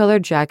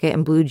blue-colored jacket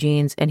and blue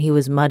jeans, and he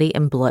was muddy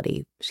and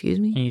bloody. Excuse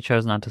me? And you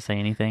chose not to say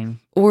anything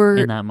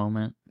in that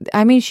moment?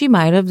 I mean, she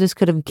might have. This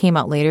could have came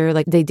out later.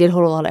 Like, they did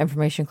hold a lot of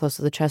information close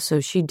to the chest, so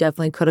she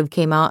definitely could have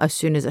came out as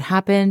soon as it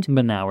happened.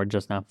 But now we're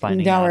just not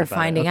finding out. Now we're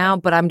finding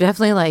out, but I'm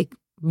definitely, like,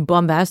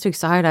 bombastic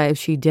side eye if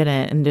she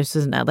didn't, and this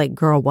isn't that like,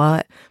 girl,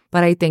 what?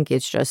 But I think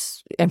it's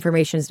just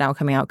information is now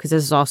coming out because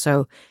this is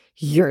also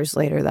years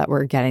later that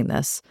we're getting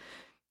this.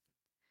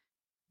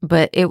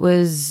 But it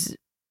was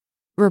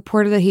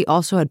reported that he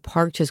also had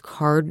parked his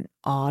car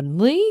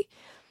oddly.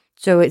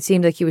 So it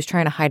seemed like he was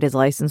trying to hide his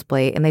license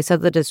plate. And they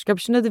said the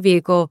description of the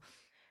vehicle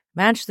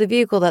matched the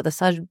vehicle that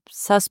the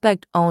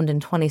suspect owned in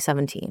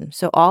 2017.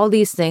 So all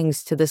these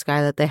things to this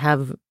guy that they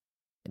have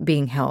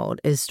being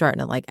held is starting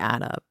to like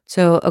add up.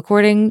 So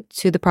according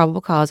to the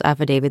probable cause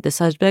affidavit, the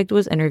suspect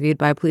was interviewed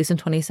by police in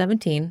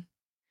 2017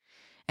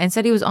 and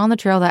said he was on the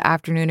trail that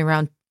afternoon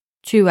around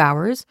 2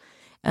 hours.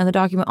 And the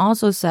document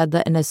also said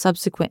that in a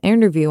subsequent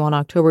interview on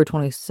October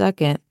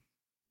 22nd,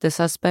 the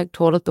suspect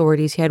told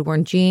authorities he had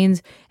worn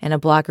jeans and a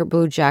black or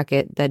blue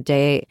jacket that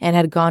day and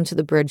had gone to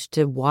the bridge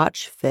to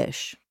watch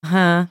fish.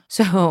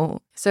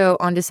 So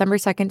on December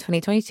 2nd,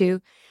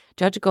 2022,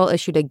 Judge Gull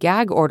issued a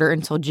gag order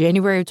until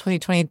January of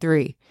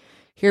 2023.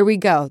 Here we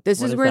go.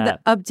 This is where the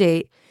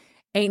update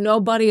ain't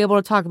nobody able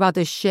to talk about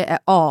this shit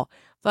at all.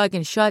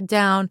 Fucking shut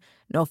down.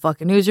 No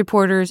fucking news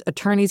reporters.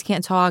 Attorneys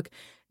can't talk.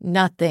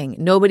 Nothing.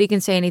 Nobody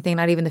can say anything,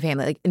 not even the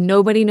family. Like,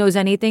 nobody knows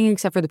anything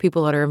except for the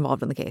people that are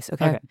involved in the case,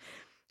 okay?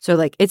 So,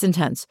 like, it's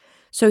intense.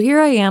 So here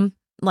I am,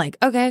 like,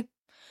 okay,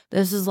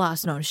 this is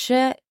last known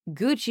shit.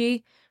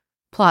 Gucci.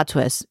 Plot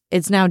twist.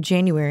 It's now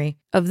January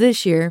of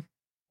this year.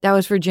 That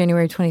was for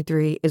January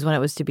 23 is when it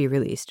was to be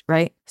released,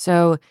 right?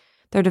 So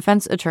their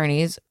defense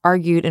attorneys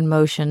argued in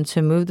motion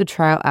to move the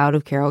trial out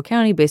of Carroll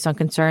County based on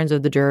concerns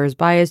of the jurors'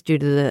 bias due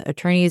to the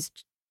attorneys'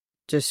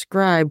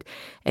 described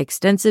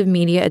extensive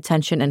media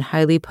attention and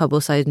highly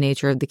publicized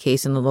nature of the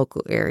case in the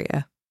local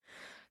area.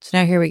 So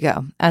now here we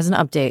go. As an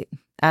update,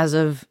 as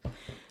of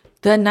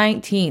the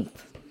 19th,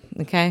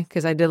 okay?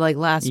 Because I did like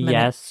last minute.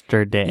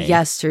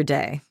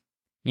 Yesterday.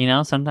 You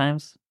know,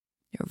 sometimes.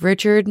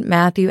 Richard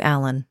Matthew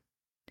Allen,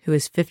 who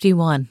is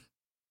 51,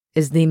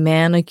 is the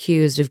man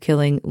accused of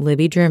killing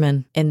Libby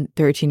German and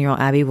 13-year-old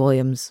Abby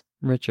Williams.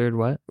 Richard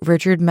what?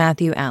 Richard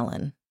Matthew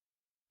Allen.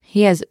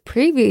 He has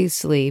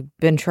previously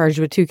been charged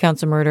with 2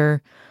 counts of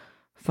murder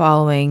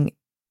following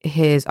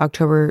his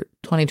October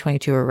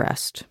 2022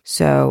 arrest.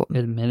 So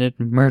admitted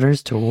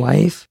murders to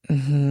wife?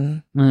 Mm-hmm.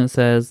 And it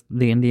says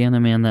the Indiana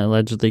man that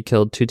allegedly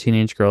killed 2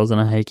 teenage girls on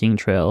a hiking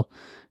trail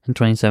in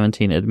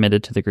 2017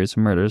 admitted to the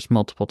gruesome murders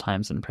multiple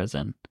times in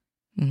prison.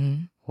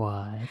 Mm-hmm.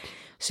 What?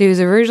 So he was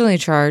originally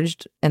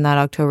charged in that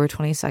October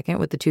 22nd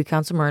with the 2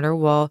 counts of murder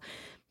while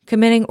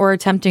committing or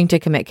attempting to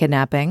commit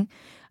kidnapping.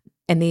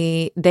 And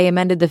they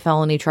amended the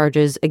felony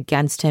charges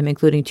against him,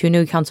 including 2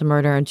 new counts of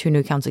murder and 2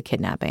 new counts of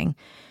kidnapping.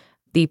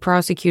 The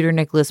prosecutor,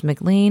 Nicholas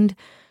McLean,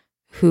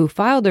 who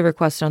filed the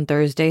request on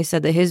Thursday,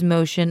 said that his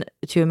motion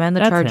to amend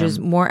the charges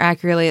more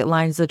accurately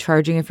aligns the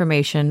charging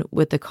information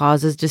with the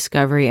cause's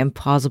discovery and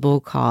possible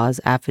cause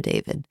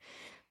affidavit.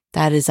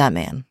 That is that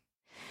man.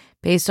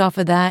 Based off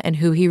of that and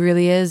who he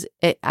really is,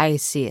 I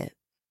see it.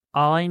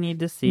 All I need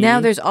to see... Now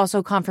there's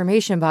also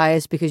confirmation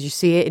bias because you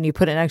see it and you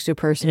put it next to a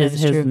person. Is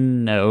his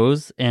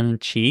nose and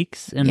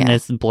cheeks in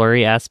this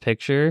blurry-ass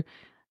picture.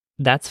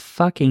 That's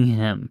fucking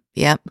him.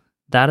 Yep.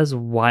 That is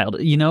wild.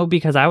 You know,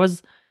 because I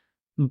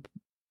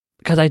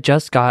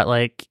just got,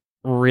 like,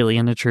 really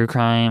into true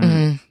crime.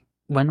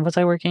 Mm-hmm. When was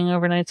I working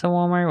overnights at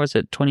Walmart? Was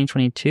it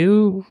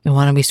 2022? And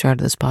when we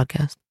started this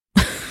podcast?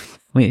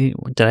 Wait,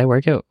 did I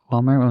work at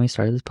Walmart when we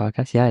started this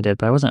podcast? Yeah, I did,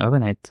 but I wasn't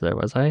overnight there,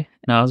 was I?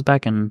 No, I was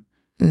back in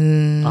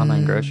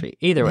online grocery.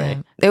 Either way.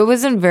 It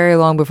wasn't very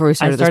long before we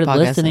started this podcast. I started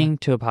listening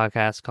to a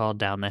podcast called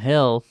Down the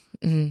Hill,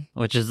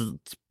 which is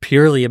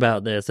purely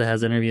about this. It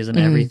has interviews and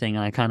everything,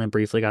 and I kind of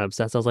briefly got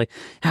obsessed. I was like,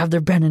 have there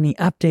been any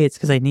updates?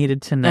 Because I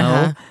needed to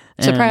know.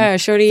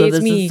 Surprise, Shorty, so it's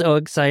this me. Is so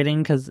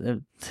exciting because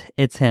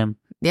it's him.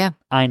 Yeah.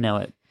 I know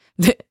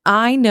it.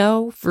 I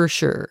know for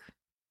sure.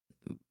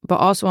 But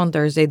also on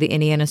Thursday, the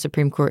Indiana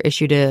Supreme Court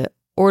issued an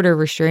order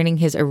restraining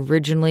his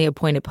originally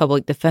appointed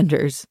public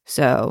defenders.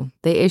 So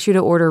they issued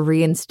an order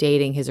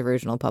reinstating his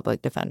original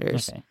public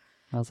defenders. Okay.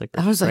 I was like,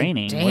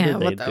 restraining? Damn,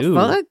 what did they do?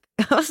 Fuck?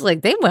 I was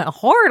like, they went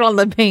hard on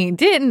the paint,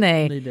 didn't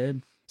they? They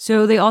did.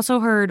 So they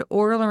also heard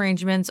oral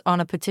arrangements on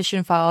a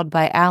petition filed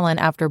by Allen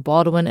after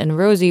Baldwin and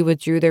Rosie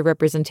withdrew their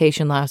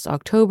representation last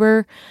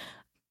October,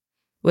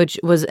 which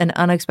was an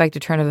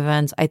unexpected turn of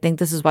events. I think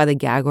this is why the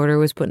gag order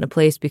was put into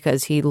place,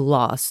 because he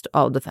lost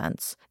all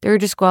defense. They were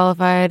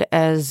disqualified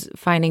as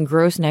finding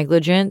gross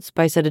negligence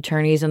by said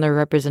attorneys in their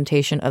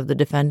representation of the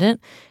defendant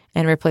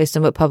and replaced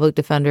them with public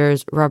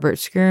defenders Robert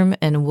Skirm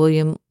and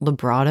William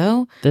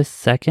Labrado. This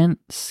second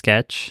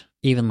sketch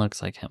even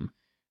looks like him.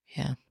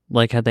 Yeah.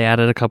 Like, had they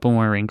added a couple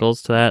more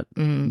wrinkles to that?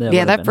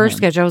 Yeah, that first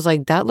sketch, I was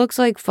like, that looks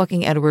like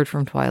fucking Edward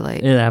from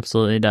Twilight. It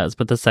absolutely does.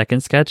 But the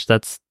second sketch,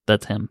 that's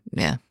him.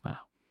 Yeah. Wow.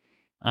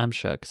 I'm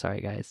shook.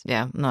 Sorry, guys.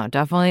 Yeah, no,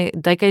 definitely.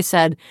 Like I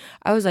said,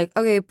 I was like,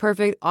 okay,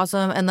 perfect,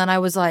 awesome. And then I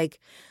was like,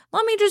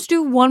 let me just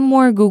do one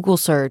more Google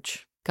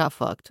search. Got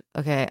fucked.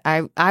 Okay.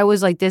 I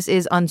was like, this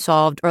is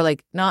unsolved, or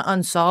like not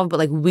unsolved, but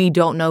like we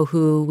don't know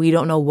who, we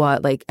don't know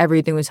what. Like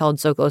everything was held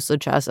so close to the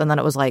chest. And then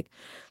it was like,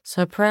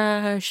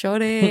 surprise,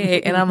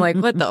 shorty. And I'm like,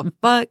 what the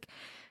fuck?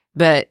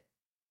 But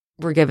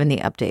we're given the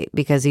update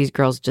because these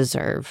girls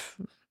deserve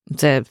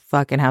to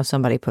fucking have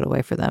somebody put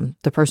away for them.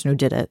 The person who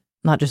did it.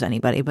 Not just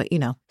anybody, but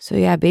So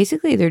yeah,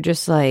 basically they're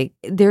just like,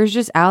 there's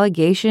just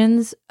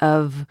allegations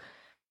of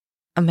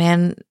a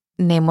man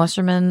named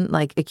Westerman,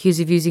 like,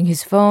 accused of using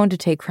his phone to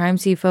take crime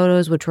scene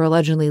photos, which were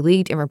allegedly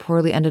leaked and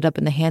reportedly ended up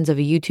in the hands of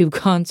a YouTube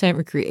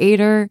content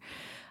creator.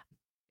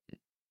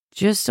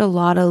 Just a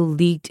lot of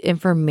leaked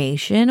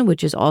information,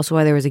 which is also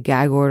why there was a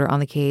gag order on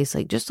the case.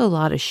 Like, just a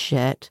lot of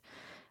shit.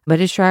 But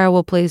his trial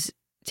will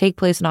take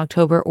place in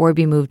October or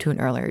be moved to an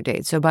earlier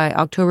date. So by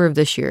October of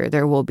this year,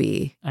 there will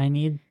be I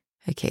need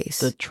a case.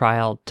 the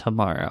trial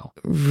tomorrow.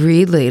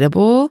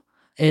 Relatable.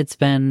 It's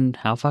been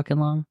how fucking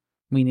long?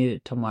 We need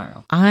it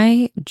tomorrow.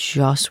 I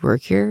just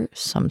work here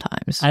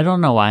sometimes. I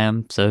don't know why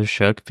I'm so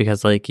shook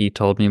because, like, you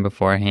told me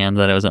beforehand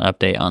that it was an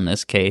update on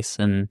this case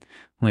and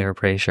we were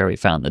pretty sure we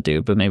found the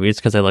dude, but maybe it's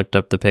because I looked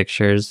up the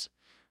pictures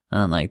and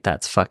I'm like,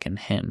 that's fucking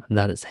him.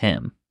 That is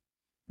him.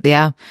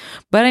 Yeah.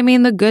 But I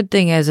mean, the good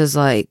thing is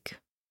like,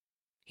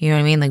 you know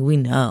what I mean? Like, we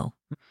know.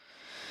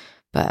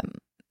 But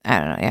I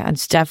don't know. Yeah,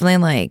 it's definitely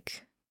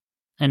like.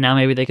 And now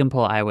maybe they can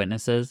pull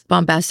eyewitnesses.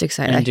 Bombastic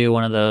side. And do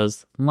one of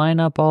those, line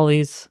up all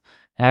these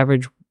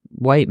average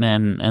white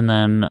men, and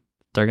then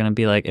they're going to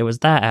be like, it was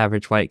that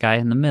average white guy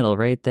in the middle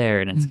right there,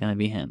 and it's going to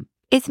be him.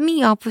 It's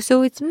me,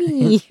 officer, it's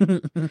me.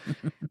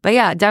 But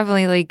yeah,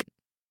 definitely, like,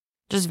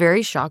 just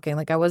very shocking.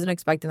 Like, I wasn't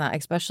expecting that,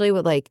 especially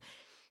with, like,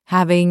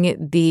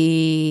 having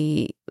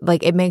the,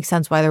 like, it makes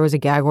sense why there was a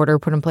gag order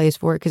put in place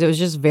for it, because it was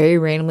just very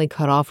randomly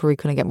cut off where we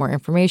couldn't get more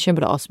information,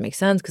 but it also makes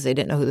sense because they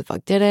didn't know who the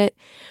fuck did it.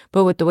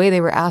 But with the way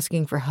they were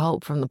asking for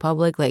help from the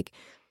public, like,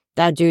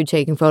 that dude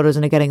taking photos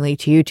and it getting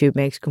leaked to YouTube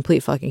makes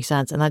complete fucking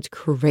sense. And that's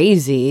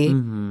crazy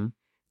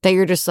that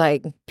you're just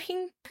like,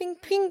 ping, ping,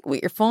 ping,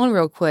 with your phone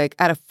real quick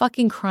at a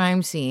fucking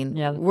crime scene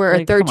where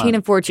like, a 13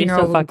 and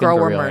 14-year-old girl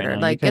were murdered.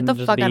 Right, like, get the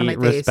fuck out of my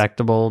face.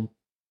 Respectable.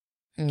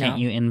 No. Can't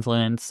you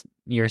influence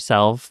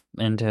yourself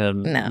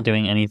into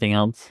doing anything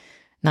else?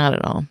 Not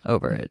at all.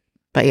 Over it.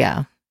 But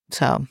yeah,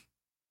 so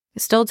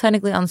it's still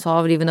technically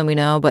unsolved, even though we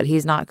know, but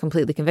he's not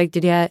completely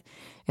convicted yet.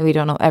 And we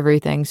don't know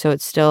everything. So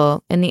it's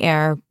still in the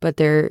air, but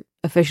there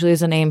officially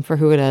is a name for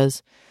who it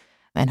is.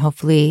 And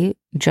hopefully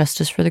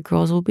justice for the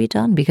girls will be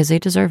done because they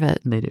deserve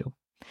it. They do.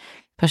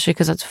 Especially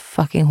because that's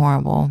fucking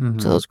horrible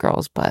to those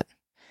girls.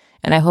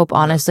 And I hope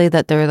honestly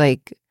that they're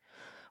like,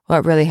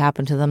 what really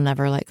happened to them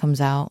never like comes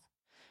out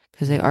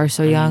because they are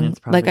so young. It's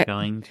probably like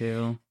going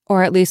to.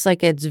 Or at least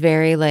like it's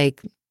very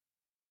like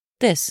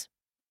this,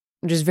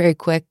 which is very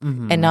quick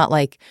and not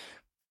like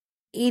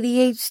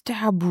 88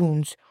 stab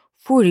wounds.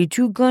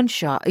 42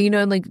 gunshot,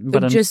 like,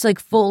 but just like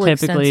full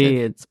typically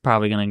extensive. It's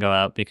probably going to go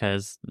out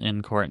because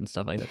in court and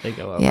stuff like that, they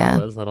go over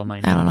those little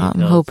minor I don't know.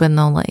 details. I'm hoping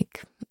they'll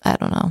like, I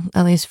don't know,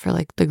 at least for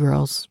like the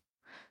girls.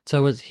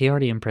 So was he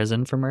already in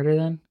prison for murder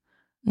then?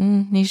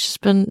 He's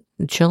just been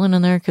chilling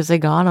in there because they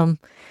got him.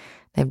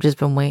 They've just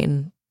been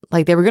waiting.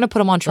 Like, they were going to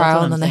put him on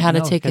trial and then they had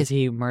to take because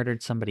he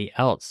murdered somebody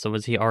else. So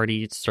was he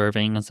already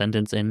serving a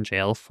sentence in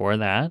jail for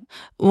that?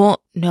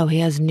 Well, no, he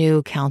has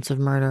new counts of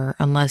murder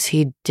unless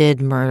he did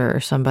murder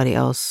somebody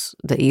else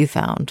that you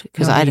found.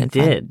 Because I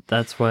didn't.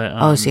 That's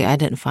what. See, I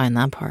didn't find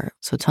that part.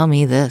 So tell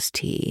me this,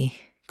 T.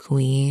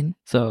 Queen.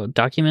 So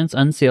documents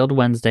unsealed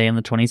Wednesday in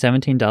the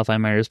 2017 Delphi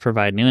murders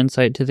provide new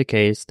insight to the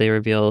case. They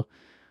reveal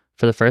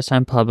for the first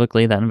time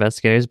publicly that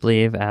investigators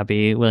believe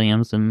Abby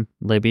Williams and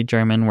Libby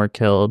German were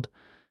killed.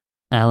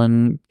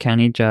 Allen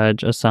County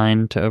judge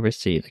assigned to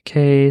oversee the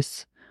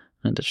case.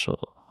 Additional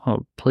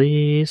hold,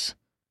 please.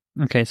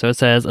 Okay, so it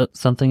says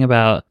something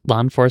about law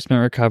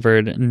enforcement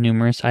recovered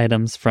numerous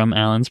items from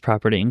Allen's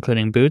property,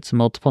 including boots,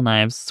 multiple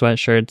knives,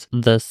 sweatshirts,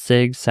 the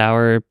Sig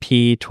Sauer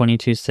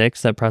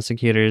P226 that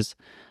prosecutors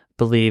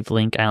believe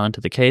link Allen to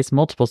the case,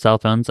 multiple cell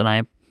phones, an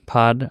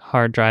iPod,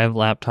 hard drive,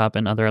 laptop,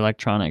 and other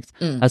electronics.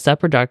 A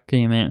separate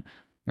document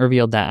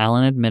revealed that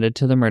Allen admitted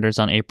to the murders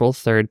on April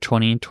 3rd,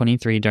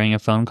 2023 during a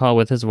phone call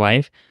with his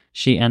wife.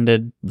 She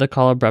ended the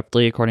call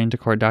abruptly, according to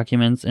court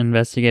documents.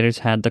 Investigators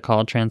had the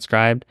call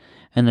transcribed,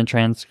 and the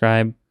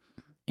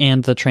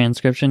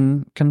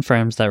transcription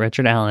confirms that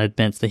Richard Allen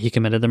admits that he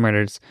committed the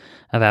murders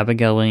of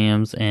Abigail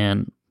Williams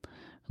and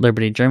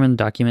Liberty German. The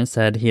document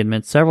said he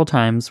admits several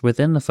times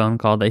within the phone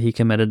call that he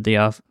committed the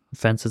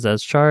offenses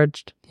as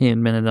charged. He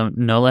admitted them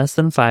no less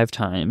than 5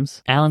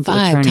 times. Allen's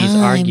attorneys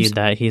argued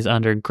that he's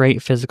under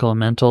great physical and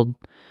mental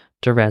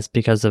duress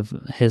because of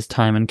his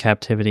time in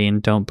captivity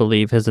and don't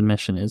believe his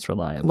admission is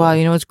reliable. Wow,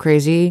 you know what's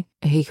crazy?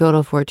 He killed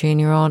a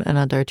 14-year-old and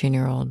a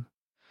 13-year-old.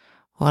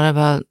 What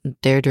about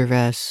their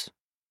duress?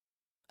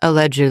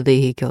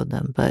 Allegedly, he killed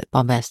them, but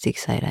bombastic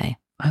side-eye.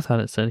 I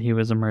thought it said he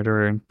was a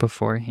murderer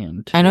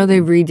beforehand, too. I know they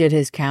redid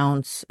his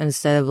counts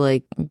instead of,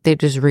 like, they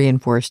just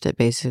reinforced it,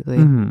 basically.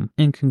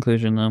 In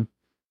conclusion, though,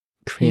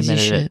 he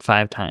admitted it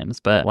 5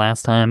 times, but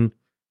last time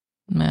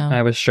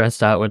I was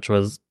stressed out, which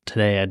was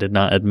today. I did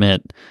not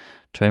admit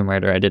to a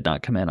murder. I did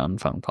not commit on a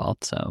phone call,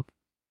 so.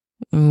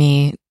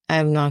 Me, I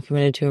have not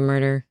committed to a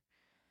murder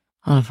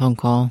on a phone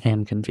call.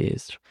 I'm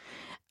confused.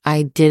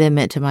 I did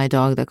admit to my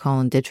dog that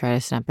Collin did try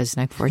to snap his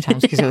neck 4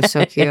 times because it was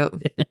so cute.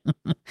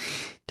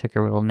 Took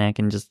her little neck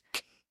and just...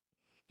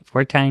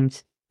 4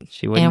 times.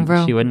 She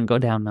wouldn't go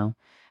down though.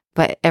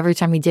 But every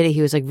time he did it,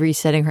 he was like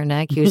resetting her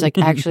neck. He was like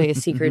actually a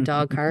secret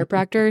dog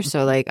chiropractor.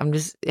 So like, I'm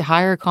just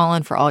hire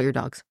Collin for all your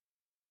dogs.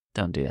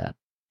 Don't do that.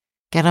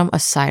 Get him a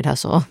side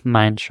hustle.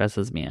 Mine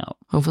stresses me out.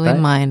 Hopefully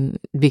mine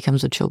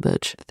becomes a chill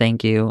bitch.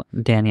 Thank you,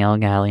 Danielle,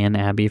 Gallie, and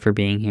Abby for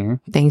being here.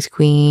 Thanks,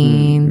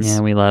 queens. Yeah,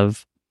 we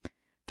love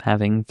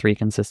having 3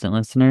 consistent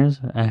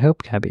listeners. I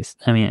hope Abby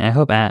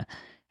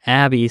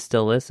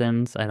still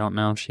listens. I don't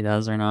know if she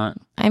does or not.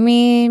 I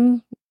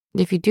mean,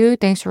 if you do,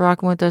 thanks for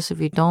rocking with us.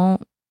 If you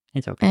don't,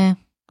 it's okay.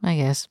 I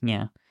guess.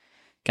 Yeah.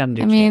 Gotta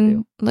do what you gotta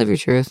do. Live your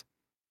truth.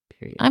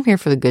 Period. I'm here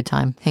for the good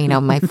time, hanging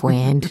out with my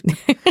friend.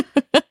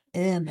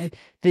 And I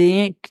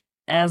think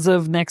as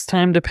of next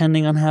time,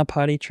 depending on how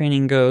potty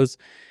training goes,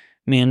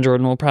 me and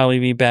Jordyn will probably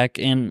be back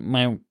in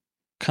my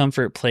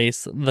comfort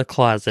place, the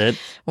closet.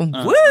 Woo!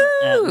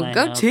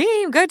 Go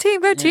team! Go team!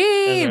 Go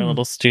team! As our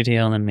little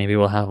studio, and then maybe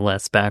we'll have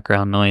less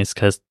background noise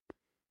because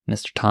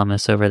Mr.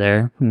 Thomas over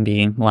there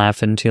be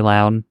laughing too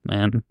loud,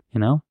 and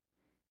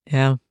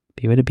yeah,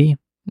 be what it be.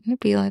 It'd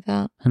be like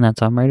that, and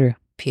that's all murder.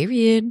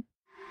 Period.